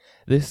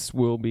This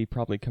will be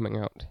probably coming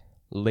out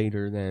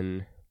later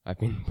than I've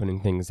been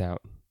putting things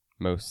out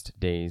most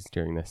days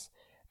during this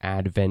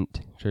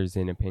Adventures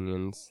in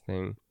Opinions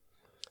thing,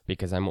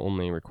 because I'm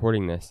only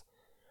recording this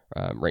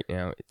right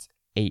now. It's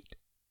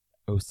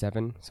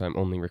 8:07, so I'm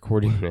only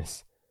recording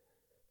this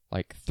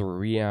like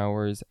 3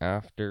 hours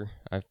after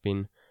I've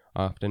been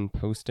often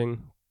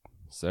posting.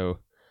 So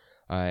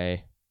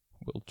I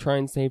will try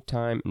and save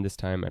time, and this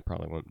time I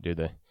probably won't do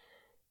the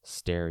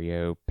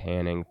stereo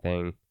panning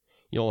thing.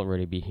 You'll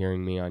already be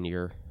hearing me on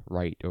your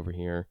right over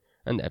here,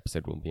 and the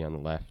episode will be on the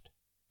left.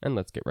 And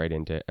let's get right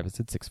into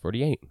episode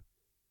 648.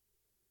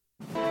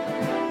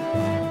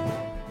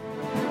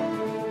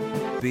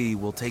 B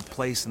will take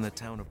place in the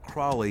town of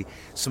Crawley.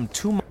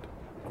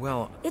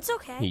 Well, It's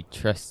okay. He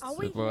trusts I'll the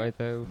wait boy,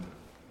 though.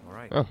 all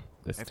right. Oh,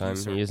 this After time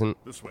you, sir. he isn't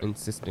This way.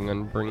 insisting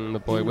on bringing the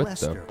boy In with,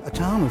 Leicester, though. a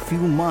town a few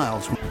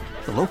miles from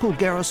the local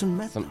garrison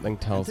met them, Something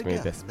tells and me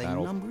together this they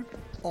battle, numbered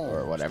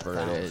or almost whatever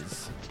it 1,000.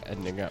 is,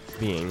 ending up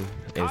being, is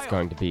Kyle,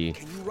 going to be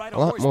can you ride a a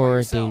lot horse by more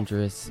yourself?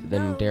 dangerous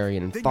than No.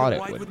 Darian Then thought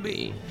you'll it ride would with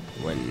me.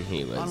 be when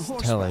he On was horseback,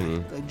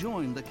 telling they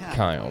joined the cavalry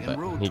Kyle and that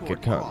rode he toward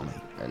could come,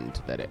 Crawley.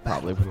 and that it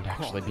Battle probably of wouldn't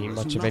actually be Crawley was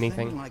much of nothing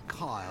anything. like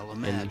Kyle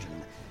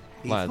imagined.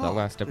 He the thought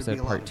last there'd episode, be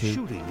a lot part of 2.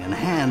 shooting and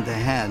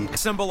hand-to-hand.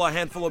 Assemble a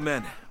handful of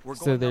men. We're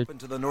So going they're- up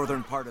into the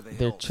northern part of the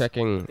They're hills.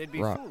 checking They'd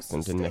be rocks fools to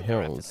and in the stay there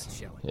after hills. that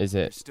shelling. Is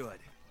it? Understood.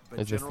 But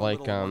Is this General like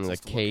Little wants the us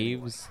to look anyway.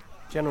 caves?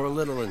 General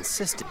Little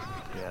insisted.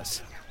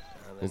 Yes.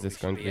 Is this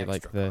going to be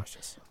like extra the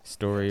cautious.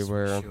 story Yes, we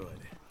where should.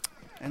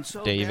 And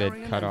so David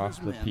Darian cut and off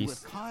his the men, piece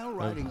with Kyle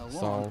riding of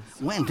along,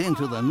 Saul's went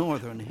into the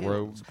northern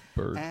robe hills.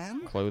 or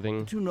And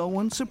clothing? to no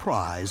one's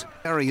surprise,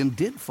 Darian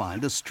did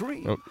find a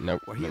stream. Oh,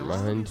 nope, where he never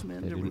allowed mind. his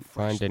men They to didn't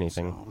refresh find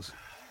anything. themselves.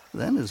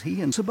 Then, as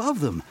he and above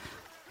them,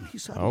 he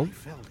suddenly Oh.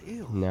 felt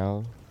ill.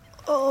 Now,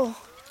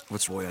 Oh,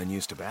 What's Roy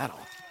unused to battle?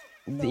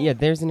 yeah,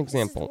 there's an this is the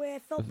example way I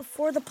felt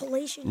before the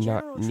Palatian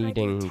not general tried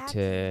needing attack me.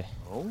 to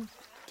Oh?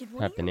 Did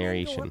one have of the your men go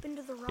narration, up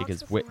into the rocks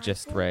because with a Wit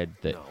just rifle? read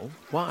that No.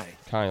 Why?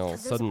 Kyle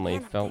There's a suddenly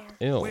man up felt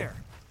there. ill, Where?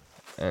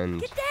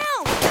 and Get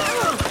down!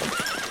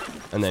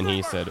 then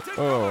he said,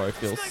 "Oh, I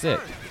feel sick."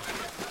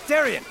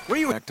 Darian, where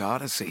you? Back to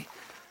Odyssey.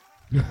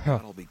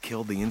 I'll be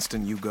killed the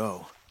instant you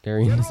go.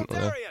 Darian General doesn't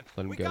want to Darian,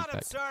 let him we go got him,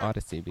 back to sir.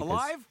 Odyssey because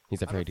Alive?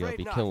 he's I'm afraid he'll afraid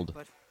be not, killed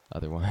but-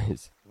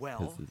 otherwise. Well,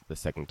 This is the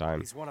second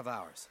time He's one of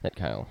ours. that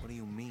Kyle what do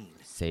you mean?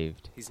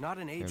 saved. He's not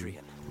an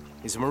Adrian.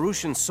 He's a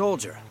Marutian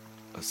soldier.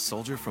 A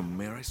soldier from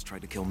Maris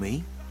tried to kill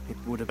me? It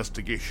would have.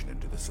 Investigation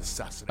into this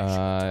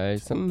assassination.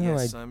 Somehow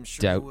Yes, I I'm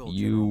sure doubt you will,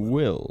 you General Little.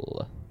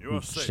 will,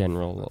 You're safe.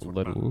 General That's what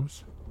Little.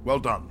 matters. Well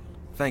done.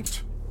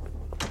 Thanks.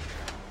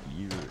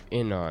 You're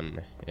in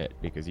on it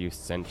because you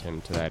sent him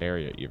to that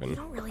area You even.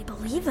 don't really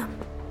believe him,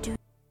 do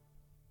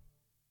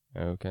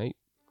Okay.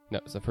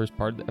 That was the first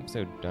part of the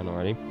episode done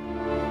already.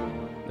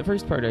 The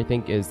first part, I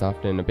think, is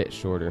often a bit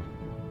shorter.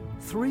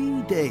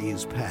 3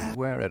 days passed.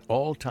 Where at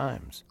all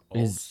times,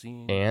 Is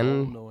all-seeing, Anne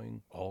all-knowing,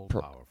 Is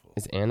all-powerful.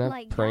 Anna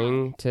Like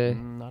praying to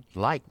Not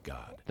like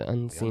God. the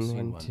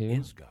unseen one too?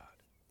 is God.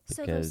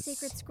 So Because those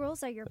sacred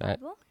scrolls are your that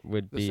Bible?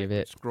 would The be a sacred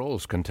bit.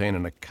 scrolls contain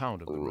an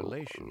account of the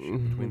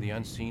relationship between the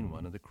unseen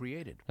one and the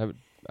created. I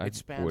It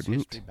spans wouldn't,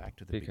 history back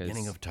to the because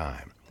beginning of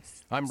time.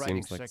 I'm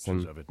writing seems like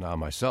sections some of it now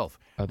myself,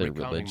 other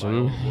recounting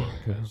religion. my own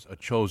work as a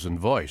chosen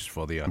voice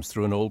for the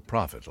through an old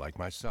prophet like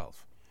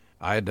myself.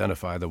 I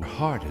identify the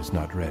heart is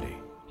not ready.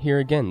 Here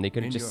again, they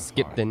could have In just your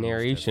skipped heart the you must have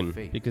narration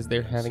faith because in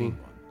they're the having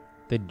unseen one.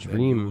 the Then you will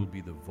dream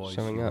be the voice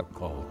showing you are up.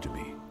 called to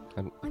be.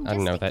 I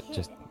don't know, that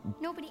just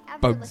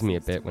bugs me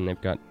a bit when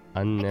they've got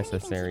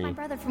unnecessary My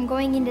brother from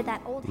going into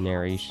that old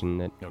narration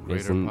that A greater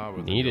isn't power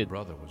than your needed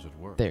brother was at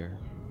work. there.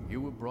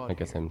 You were brought I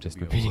guess here I'm to just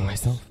be a repeating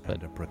voice myself, but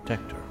and a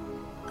protector.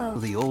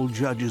 The old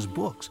judge's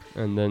books.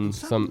 and then And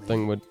suddenly,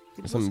 something would,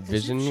 it was some as if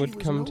vision she would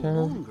was come no to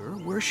her. longer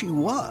where she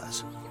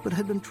was, but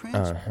had been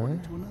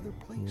transported to another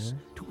place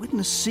to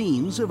witness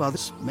scenes of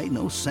others. Made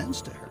no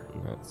sense to her.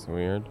 That's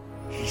weird.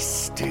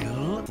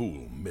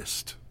 Fool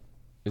missed.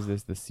 Is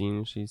this the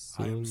scene she's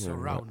seen? or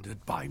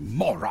what? by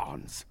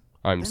morons.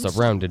 I'm Then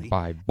surrounded suddenly,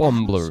 by Anna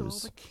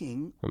bumblers. saw the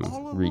king From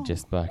all alone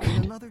Regis in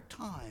Blackwood. another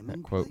time That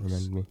and quote place.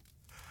 reminded me.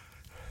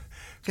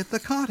 At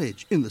the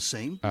cottage, in the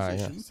same Ah,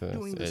 position, yes, this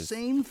doing the is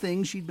same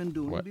thing she'd been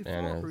doing What before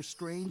Anna's her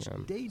strange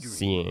daydream.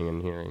 seeing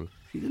and hearing.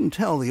 She didn't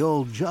tell the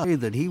old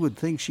judge that he would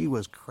think she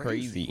was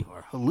crazy.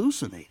 or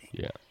hallucinating.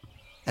 Yeah.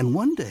 And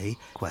one day,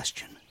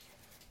 question.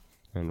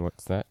 And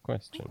what's that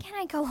question? When can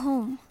I go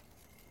home?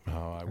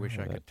 Oh, I wish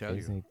I could That tell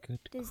is you. a good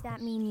Does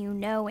that mean you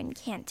know and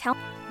can't tell?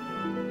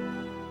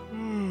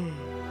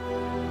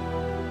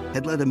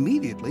 Had led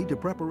immediately to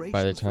preparations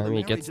By the for time he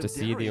marriage gets to of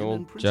see the Darian old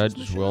and Princess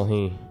judge, will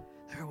Michelle. he?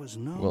 There was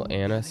no Will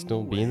Anna getting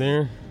still be away.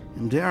 there?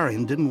 And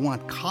Darian didn't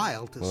want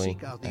Kyle to Will he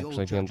seek out the old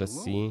actually be able judge to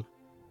alone. see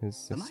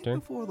his The night sister?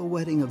 before the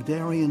wedding of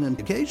Darian and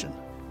occasion.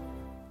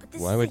 But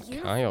this Why is would a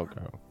uniform. Kyle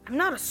go? I'm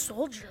not a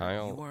soldier.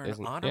 Kyle You are an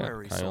isn't.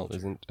 honorary Yeah, Kyle soldier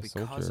isn't a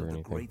because soldier or of the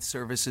anything. great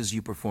services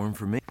you perform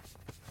for me.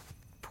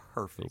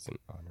 Perfect. He's an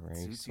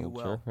honorary Suits you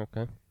soldier. well.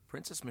 Okay.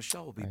 Princess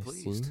Michelle will be I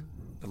pleased. see.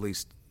 At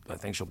least, I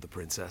think she'll be the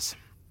princess.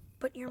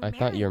 But you're I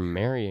thought you're married.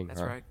 marrying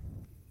That's her. right.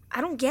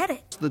 I don't get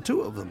it. The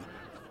two of them.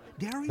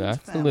 Darian's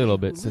That's a family, little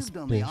bit who lived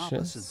on the suspicious.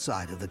 opposite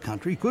side of the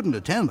country, couldn't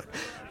attend it,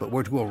 but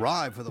were to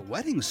arrive for the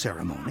wedding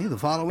ceremony the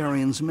following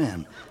Darian's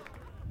men.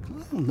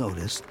 Kyle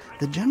noticed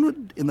the general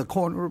in the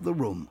corner of the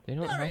room. They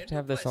don't have to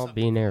have this all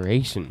be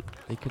narration.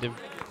 They could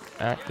have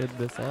acted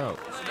this out.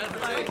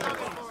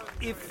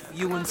 If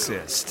you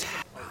insist.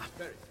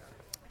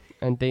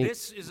 And they,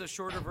 This is a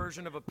shorter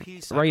version of a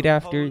piece I right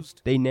after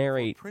composed they for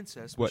narrate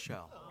Princess what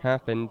Michelle.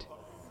 happened,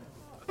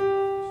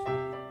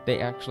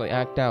 they actually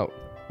act out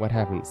what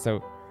happened.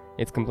 So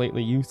it's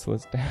completely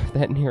useless to have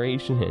that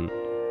narration in.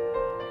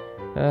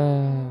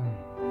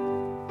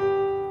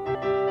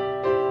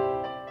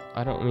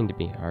 I don't mean to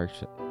be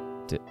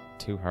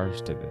too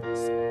harsh to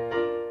this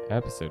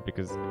episode,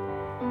 because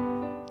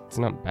it's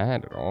not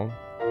bad at all.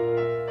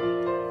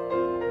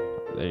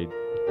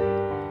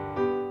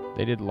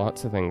 They did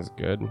lots of things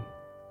good,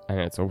 and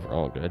it's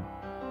overall good,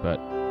 but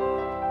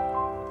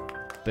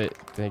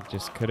they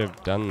just could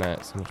have done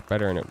that so much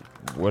better, and it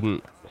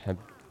wouldn't have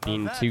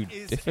been too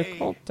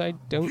difficult, I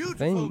don't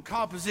think.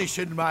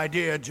 Composition, my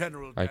dear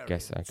General. I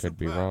guess I could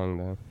be wrong,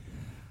 though.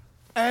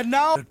 And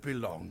now it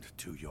belonged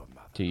to your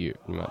mother. To you,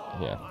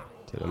 yeah,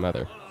 to the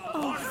mother.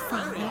 Oh,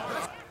 Father.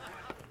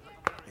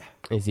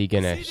 Is he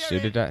gonna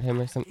shoot it at him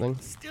or something?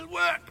 Still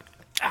work.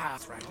 Ah,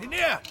 it's right in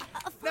here.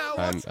 Now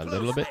I'm what's a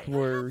little bit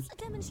worried. A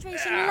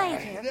demonstration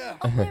later.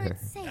 Where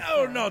it's safe.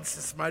 Oh,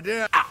 nonsense, my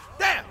dear. Ah,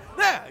 there,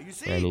 you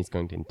see? And he's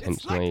going to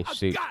intentionally It's like a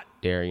shoot gun.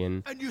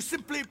 Darian, And you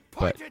simply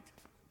but point it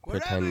wherever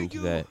pretend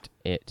you that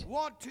it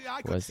want to.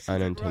 I could was shoot it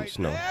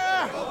unintentional.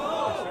 Right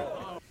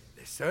there.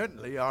 They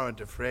certainly aren't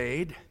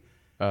afraid.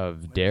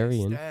 Of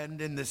Darian.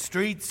 Stand in the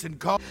streets and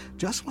call.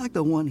 Just like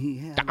the one he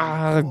had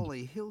Ah, on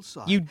Holly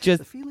Hillside. You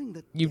the feeling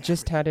that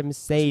just Darian had him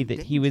say was in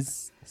that he danger.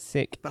 was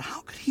sick. But how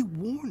could he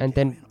warn And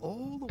then, Darian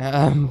all the way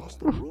across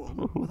the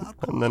room without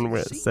and then causing where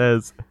a it scene?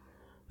 says,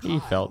 he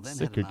Kyle felt then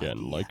sick had an again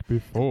idea like and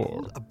before.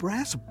 pulled a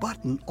brass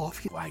button off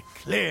his... Quite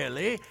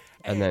clearly.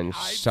 And then I'm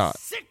shot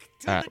sick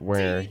to at the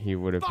where teeth he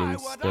would have by been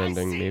what I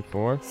standing see.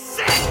 before.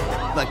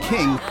 The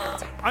king...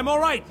 I'm all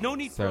right. No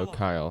need So for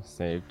Kyle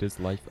saved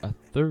his life a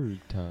third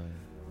time.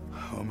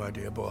 Oh, my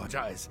dear boy.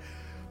 Apologize.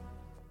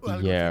 Well,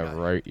 Yeah, good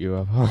night. right, you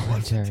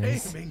What's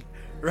apologize. taming,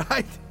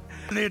 right?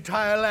 In the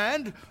entire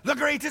land, the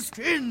greatest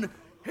in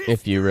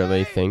If you really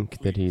history.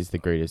 think that he's the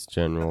greatest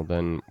general,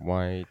 then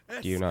why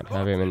do you not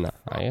have him in the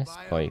highest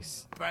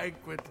place?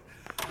 Banquet.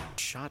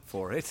 Shot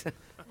for it.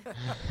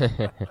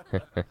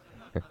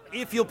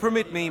 If you'll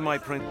permit me, my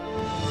prince.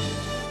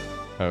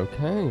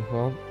 Okay,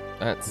 well,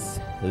 that's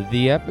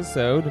the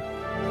episode.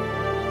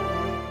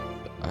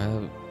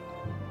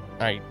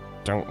 I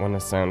don't want to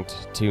sound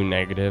too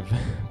negative,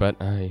 but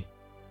I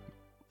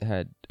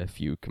had a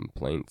few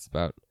complaints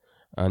about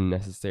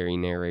unnecessary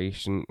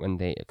narration when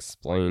they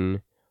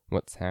explain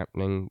what's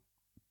happening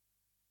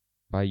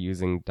by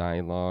using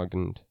dialogue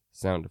and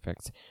sound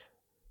effects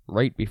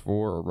right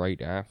before or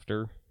right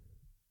after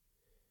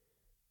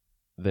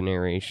the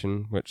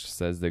narration, which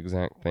says the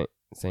exact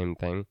same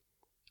thing.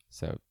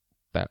 So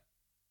that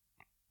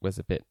was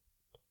a bit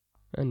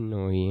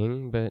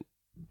annoying, but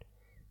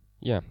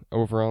yeah,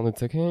 overall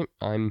it's okay.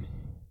 I'm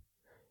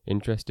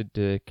interested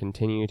to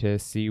continue to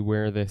see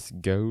where this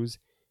goes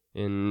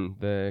in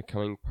the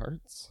coming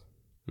parts.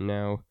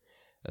 Now,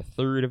 a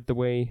third of the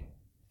way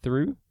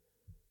through.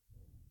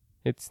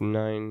 It's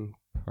 9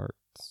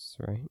 parts,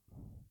 right?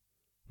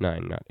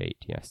 9, not 8,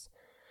 yes.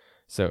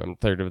 So I'm a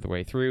third of the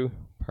way through.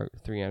 Part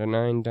 3 out of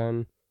 9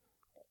 done.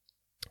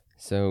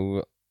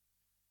 So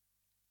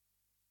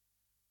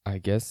I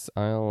guess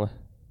I'll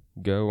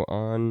go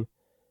on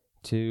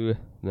to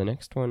the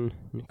next one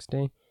next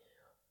day.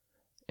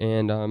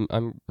 And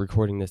I'm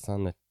recording this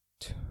on the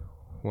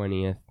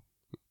 20th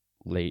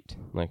late,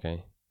 like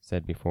I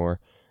said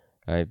before.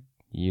 I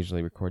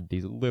usually record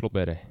these a little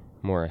bit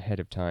more ahead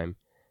of time,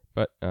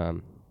 but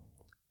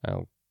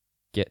I'll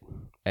get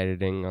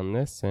editing on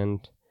this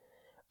and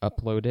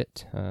upload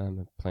it. I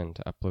plan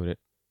to upload it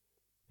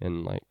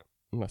in like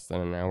less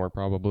than an hour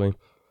probably,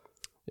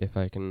 if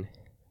I can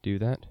do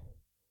that.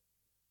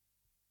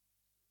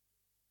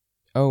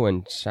 Oh,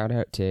 and shout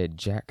out to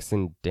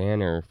Jackson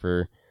Danner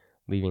for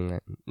leaving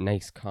that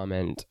nice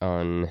comment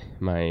on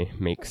my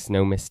Makes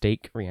No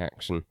Mistake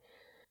reaction.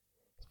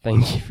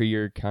 Thank you for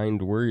your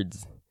kind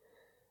words.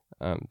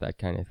 That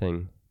kind of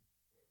thing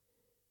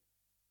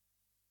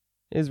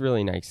is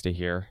really nice to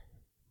hear,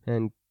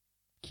 and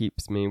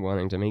keeps me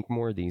wanting to make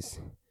more of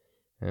these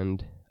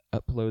and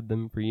upload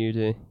them for you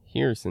to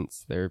hear,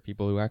 since there are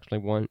people who actually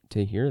want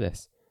to hear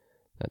this.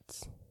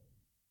 That's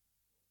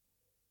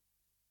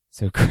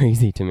so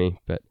crazy to me,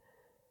 but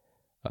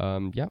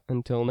yeah,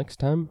 until next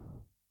time,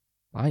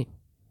 bye.